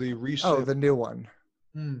or the recent? Oh, the new one.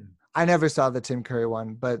 I never saw the Tim Curry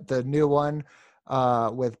one, but the new one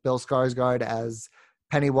with Bill Skarsgård as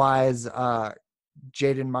Pennywise,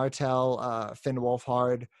 Jaden Martell, Finn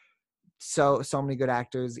Wolfhard. So many good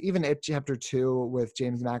actors. Even It Chapter 2 with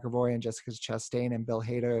James McAvoy and Jessica Chastain and Bill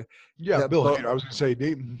Hader. Yeah, Bill Hader. I was going to say,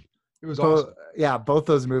 Dayton. It was awesome. Yeah, both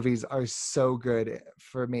those movies are so good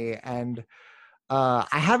for me. And I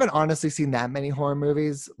haven't honestly seen that many horror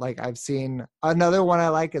movies. I've seen another one I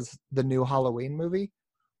like is the new Halloween movie.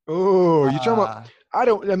 Oh, you're talking about?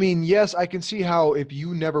 Yes, I can see how if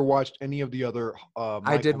you never watched any of the other.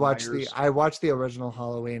 I watched the original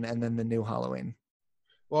Halloween and then the new Halloween.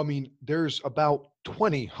 Well, there's about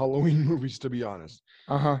 20 Halloween movies, to be honest.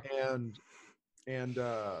 And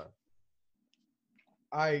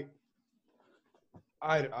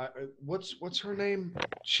what's her name?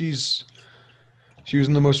 She was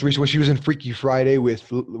in the most recent one. She was in Freaky Friday with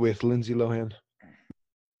Lindsay Lohan.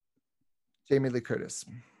 Jamie Lee Curtis.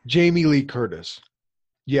 Jamie Lee Curtis.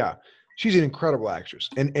 Yeah, she's an incredible actress,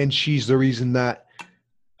 and she's the reason that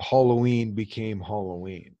Halloween became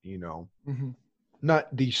Halloween.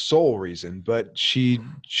 Not the sole reason, but she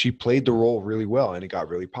played the role really well, and it got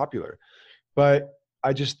really popular. But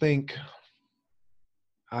I just think,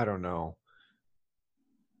 I don't know.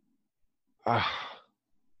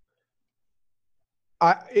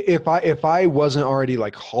 If I wasn't already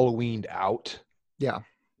Halloweened out,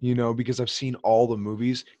 because I've seen all the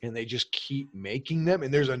movies and they just keep making them,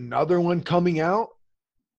 and there's another one coming out.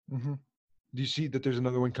 Mm-hmm. Do you see that there's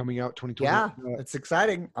another one coming out 2020? Yeah, it's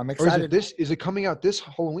exciting. I'm excited. Or is it coming out this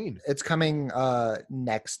Halloween? It's coming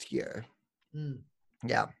next year. Mm.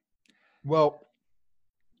 Yeah. Well,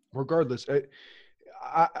 regardless,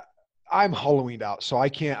 I I'm Halloweened out, so I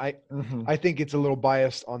can't. Hmm. I think it's a little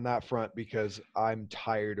biased on that front because I'm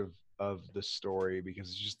tired of the story because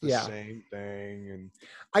it's just the Yeah. same thing. And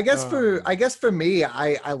I guess for me,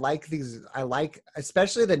 I like these. I like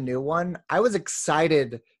especially the new one. I was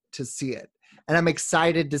excited to see it, and I'm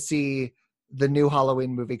excited to see the new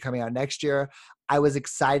Halloween movie coming out next year. I was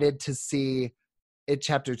excited to see it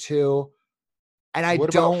chapter 2, and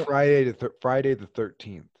what about Friday the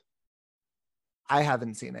 13th? I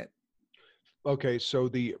haven't seen it. Okay, so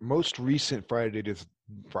the most recent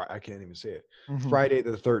I can't even say it. Hmm. Friday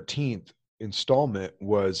the 13th installment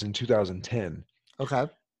was in 2010, Okay.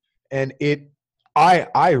 and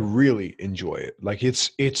I really enjoy it. Like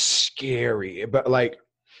it's scary, but like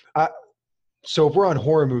I so if we're on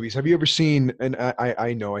horror movies, have you ever seen? And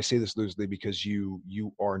I know I say this loosely because you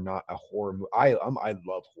are not a horror movie. I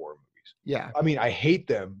love horror movies. Yeah. I mean, I hate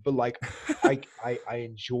them, but like I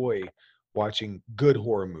enjoy watching good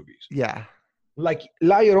horror movies. Yeah. Like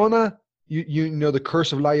La Llorona, you know the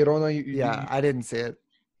Curse of La Llorona. Yeah. I didn't see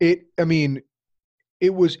it. I mean,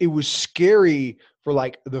 it was scary for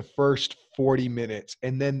like the first 40 minutes,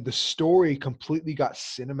 and then the story completely got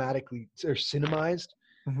cinematically or cinemized,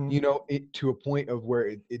 Hmm. it to a point of where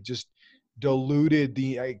it just diluted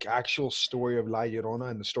the like, actual story of La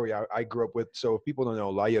Llorona and the story I grew up with. So if people don't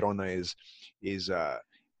know, La Llorona is a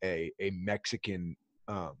Mexican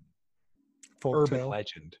um, urban Folktale.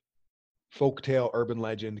 legend, folktale, urban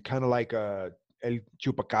legend, kind of like El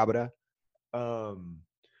Chupacabra, um,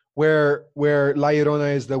 where La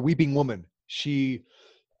Llorona is the weeping woman. She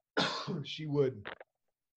she would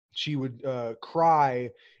cry,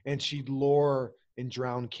 and she'd lure and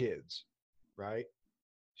drown kids, right?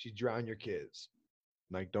 She'd drown your kids.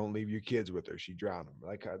 Like, don't leave your kids with her. She'd drown them,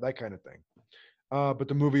 like that kind of thing. But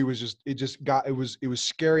the movie was it was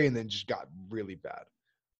scary, and then just got really bad.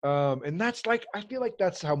 And that's like I feel like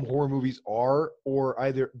that's how horror movies are, or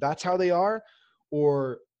either that's how they are,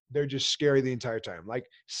 or they're just scary the entire time. Like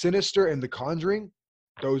Sinister and The Conjuring,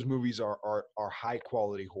 those movies are high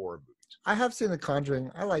quality horror movies. I have seen The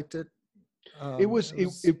Conjuring. I liked it. It was It it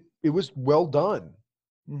was. it, it was well done.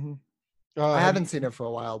 Mhm. I Have haven't you? seen it for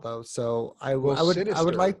a while though, so Well, I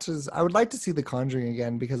would like Sinister. to see The Conjuring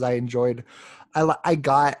again because I enjoyed.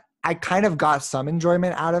 I kind of got some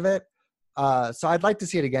enjoyment out of it. So I'd like to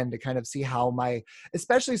see it again to kind of see how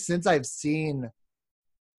especially since I've seen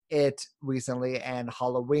it recently and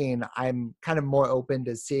Halloween, I'm kind of more open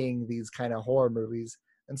to seeing these kind of horror movies,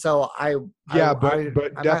 and so Yeah, but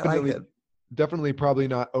I might like it. definitely probably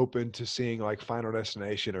not open to seeing like Final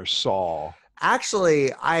Destination or Saw.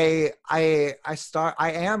 Actually, I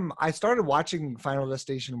started watching Final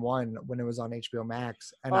Destination 1 when it was on HBO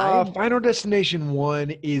Max, and Final Destination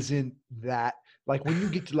 1 isn't that, like, when you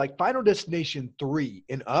get to like Final Destination 3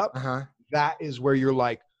 and up, uh-huh. that is where you're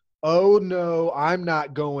like, oh no, I'm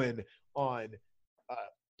not going on a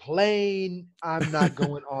plane, I'm not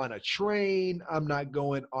going on a train, I'm not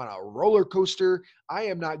going on a roller coaster, I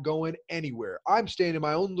am not going anywhere. I'm staying in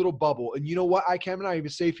my own little bubble. And you know what? I'm not even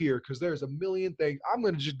safe here because there's a million things. I'm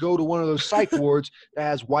going to just go to one of those psych wards that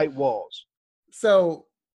has white walls. So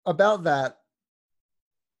about that,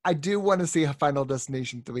 I do want to see Final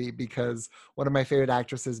Destination 3 because one of my favorite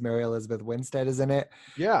actresses, Mary Elizabeth Winstead, is in it.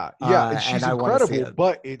 Yeah, yeah, and And she's I want to see incredible, it.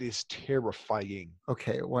 but it is terrifying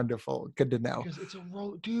Okay, wonderful. Good to know. because it's a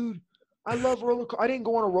dude. I love I didn't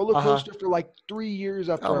go on a roller Uh-huh. coaster for like 3 years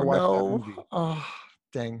after I Oh watched that no. movie. Oh,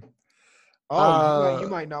 dang. Oh, you Uh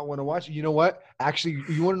might not want to watch it. You know what? Actually,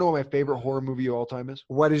 you want to know what my favorite horror movie of all time is?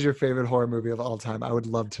 what is your favorite horror movie of all time? I would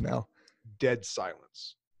love to know. Dead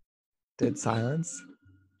Silence. Dead Silence?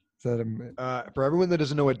 Is that a For everyone that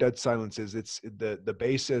doesn't know what Dead Silence is, it's the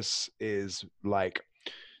basis is like,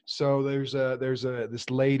 so there's a this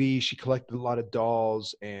lady, she collected a lot of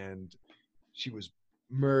dolls, and she was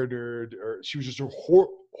murdered, or she was just a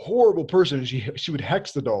horrible person. She would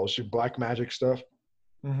hex the dolls, she black magic stuff.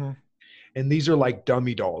 mm-hmm. And these are like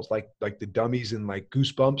dummy dolls, like the dummies in like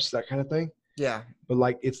Goosebumps, that kind of thing. Yeah. But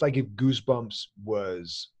like it's like if Goosebumps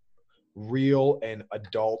was real and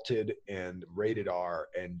adulted and rated R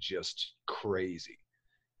and just crazy.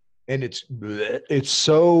 And it's the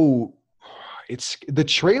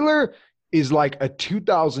trailer is like a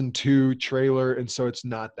 2002 trailer, and so it's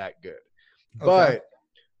not that good. Okay. But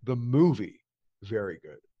the movie, very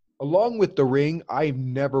good. Along with The Ring, I've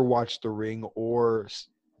never watched The Ring or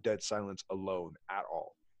Dead Silence alone at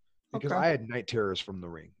all because Okay. I had night terrors from The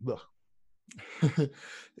Ring. Ugh.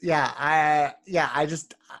 I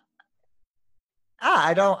just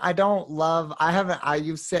I don't love I haven't I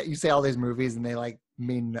you say all these movies and they like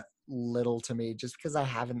mean little to me just because I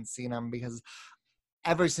haven't seen them, because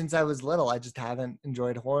ever since I was little, I just haven't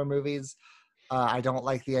enjoyed horror movies. I don't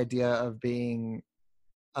like the idea of being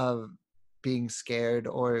scared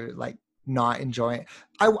or like not enjoying it.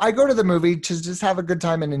 I go to the movie to just have a good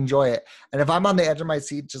time and enjoy it. And if I'm on the edge of my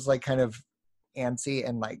seat, just like kind of antsy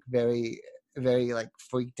and like very, very like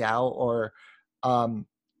freaked out, or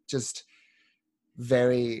just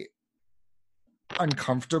very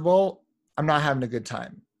uncomfortable, I'm not having a good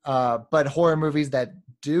time. But horror movies that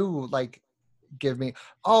do like give me,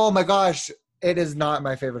 oh my gosh, it is not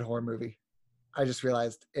my favorite horror movie. I just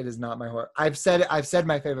realized it is not my horror. I've said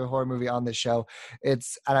my favorite horror movie on this show. And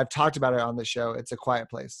I've talked about it on the show. It's A Quiet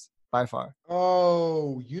Place by far.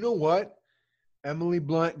 Oh, you know what? Emily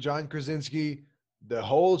Blunt, John Krasinski, the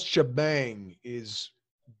whole shebang is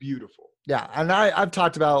beautiful. Yeah, and I've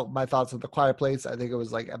talked about my thoughts of The Quiet Place. I think it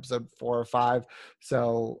was like episode 4 or 5.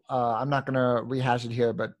 So I'm not gonna rehash it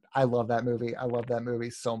here, but I love that movie. I love that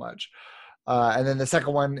movie so much. And then the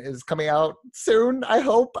second one is coming out soon, I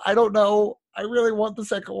hope. I don't know. I really want the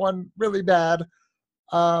second one really bad.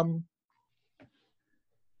 So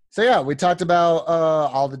yeah, we talked about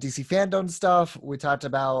all the DC fandom stuff. We talked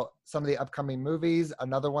about some of the upcoming movies.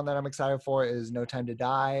 Another one that I'm excited for is No Time to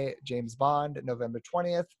Die, James Bond, November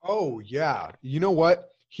 20th. Oh yeah. You know what?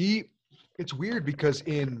 It's weird because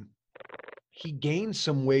he gained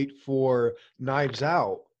some weight for Knives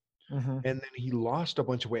Out, Mm-hmm. and then he lost a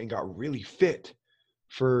bunch of weight and got really fit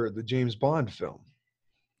for the James Bond film.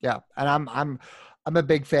 Yeah, and I'm a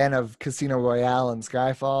big fan of Casino Royale and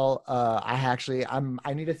Skyfall.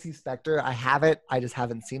 I need to see Spectre. I have it. I just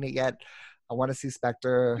haven't seen it yet. I want to see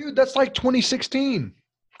Spectre. Dude, that's like 2016.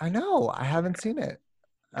 I know. I haven't seen it,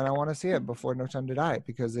 and I want to see it before No Time to Die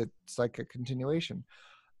because it's like a continuation.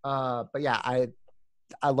 But yeah, I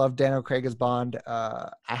love Daniel Craig as Bond. I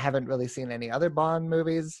haven't really seen any other Bond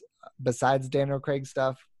movies besides Daniel Craig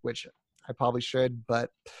stuff, which I probably should,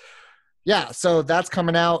 but yeah, so that's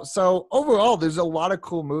coming out. So overall, there's a lot of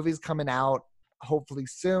cool movies coming out, hopefully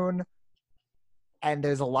soon. And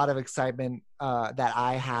there's a lot of excitement that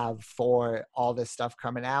I have for all this stuff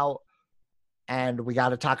coming out. And we got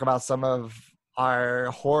to talk about some of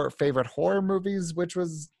our favorite horror movies, which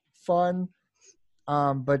was fun.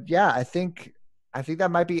 But yeah, I think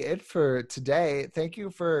that might be it for today. Thank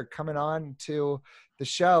you for coming on to the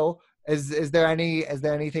show. Is there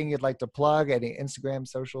anything you'd like to plug? Any Instagram,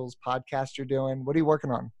 socials, podcast you're doing? What are you working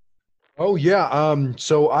on? Oh yeah.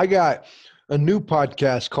 So I got a new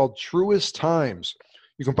podcast called Truest Times.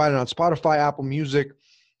 You can find it on Spotify, Apple Music,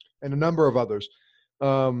 and a number of others.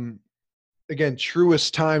 Again,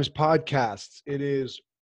 Truest Times podcasts. It is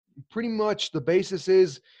pretty much the basis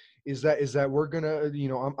is that we're gonna,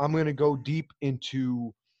 I'm gonna go deep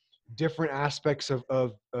into different aspects of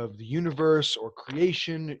the universe or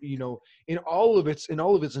creation, in all of its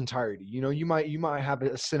entirety. You might have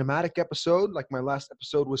a cinematic episode, like my last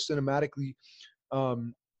episode was cinematically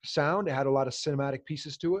sound. It had a lot of cinematic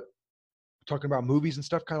pieces to it, talking about movies and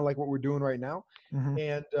stuff, kind of like what we're doing right now. Mm-hmm.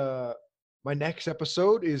 And my next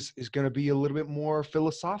episode is going to be a little bit more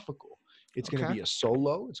philosophical. It's going to be a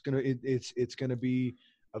solo. It's going to be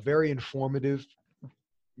a very informative,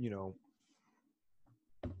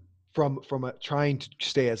 from trying to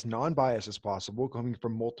stay as non-biased as possible, coming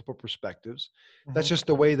from multiple perspectives. Mm-hmm. That's just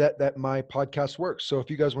the way that my podcast works. So if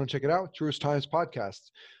you guys want to check it out, Truest Times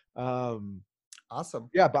Podcasts. Awesome.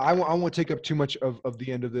 Yeah, but I won't take up too much of the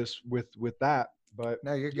end of this with that. But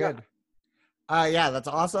no, you're good. Yeah, that's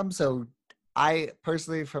awesome. So I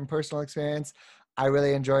personally, from personal experience, I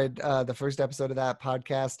really enjoyed the first episode of that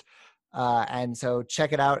podcast. And so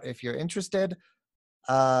check it out if you're interested.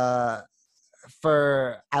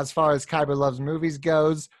 For as far as Kyber Loves Movies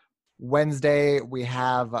goes, Wednesday we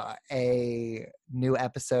have a new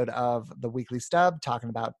episode of the Weekly Stub talking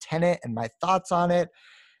about Tenet and my thoughts on it,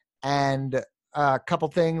 and a couple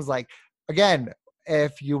things like, again,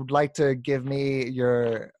 if you'd like to give me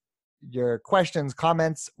your questions,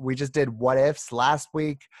 comments, we just did what ifs last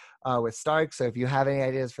week with Stark, so if you have any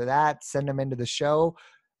ideas for that, send them into the show.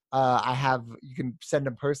 You can send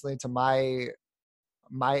them personally to my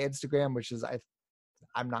Instagram, which is I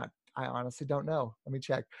honestly don't know. Let me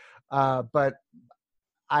check. But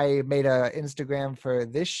I made a Instagram for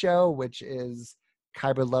this show, which is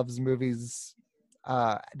Kyber Loves Movies,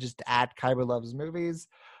 just at Kyber Loves Movies.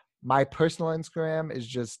 My personal Instagram is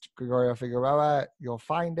just Gregorio Figueroa. You'll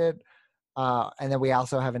find it. And then we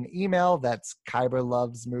also have an email that's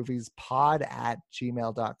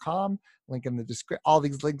kyberlovesmoviespod@gmail.com. Link in the description. All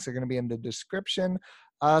these links are going to be in the description.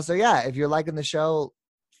 So yeah, if you're liking the show,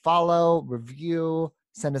 follow, review,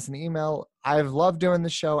 send us an email. I've loved doing the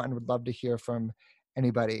show and would love to hear from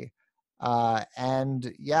anybody.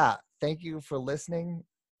 And yeah, thank you for listening.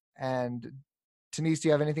 And Tanise, do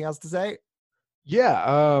you have anything else to say?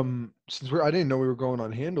 Yeah, since I didn't know we were going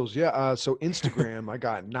on handles. Yeah, so Instagram, I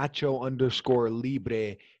got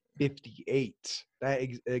Nacho_Libre58.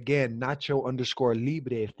 Again,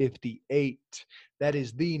 Nacho_Libre58. That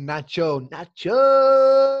is the Nacho.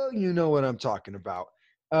 You know what I'm talking about.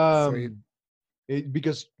 Sweet.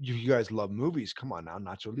 Because you guys love movies. Come on now,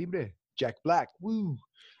 Nacho Libre, Jack Black, woo.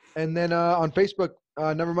 And then on Facebook,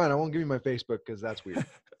 never mind, I won't give you my Facebook because that's weird.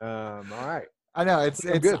 All right, I know I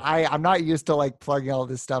think I'm good. I'm not used to like plugging all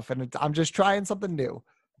this stuff, and I'm just trying something new.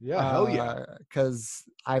 Yeah, hell yeah. Because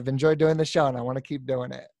I've enjoyed doing the show and I want to keep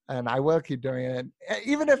doing it, and I will keep doing it.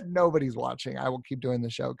 Even if nobody's watching, I will keep doing the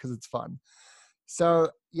show because it's fun. So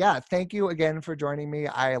yeah, thank you again for joining me.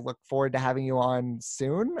 I look forward to having you on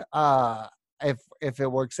soon. If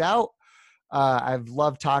it works out, I've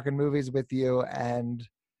loved talking movies with you, and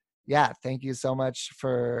yeah, thank you so much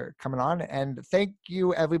for coming on, and thank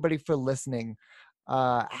you everybody for listening.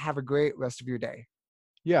 Have a great rest of your day.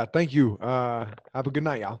 Yeah, thank you. Have a good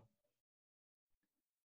night, y'all.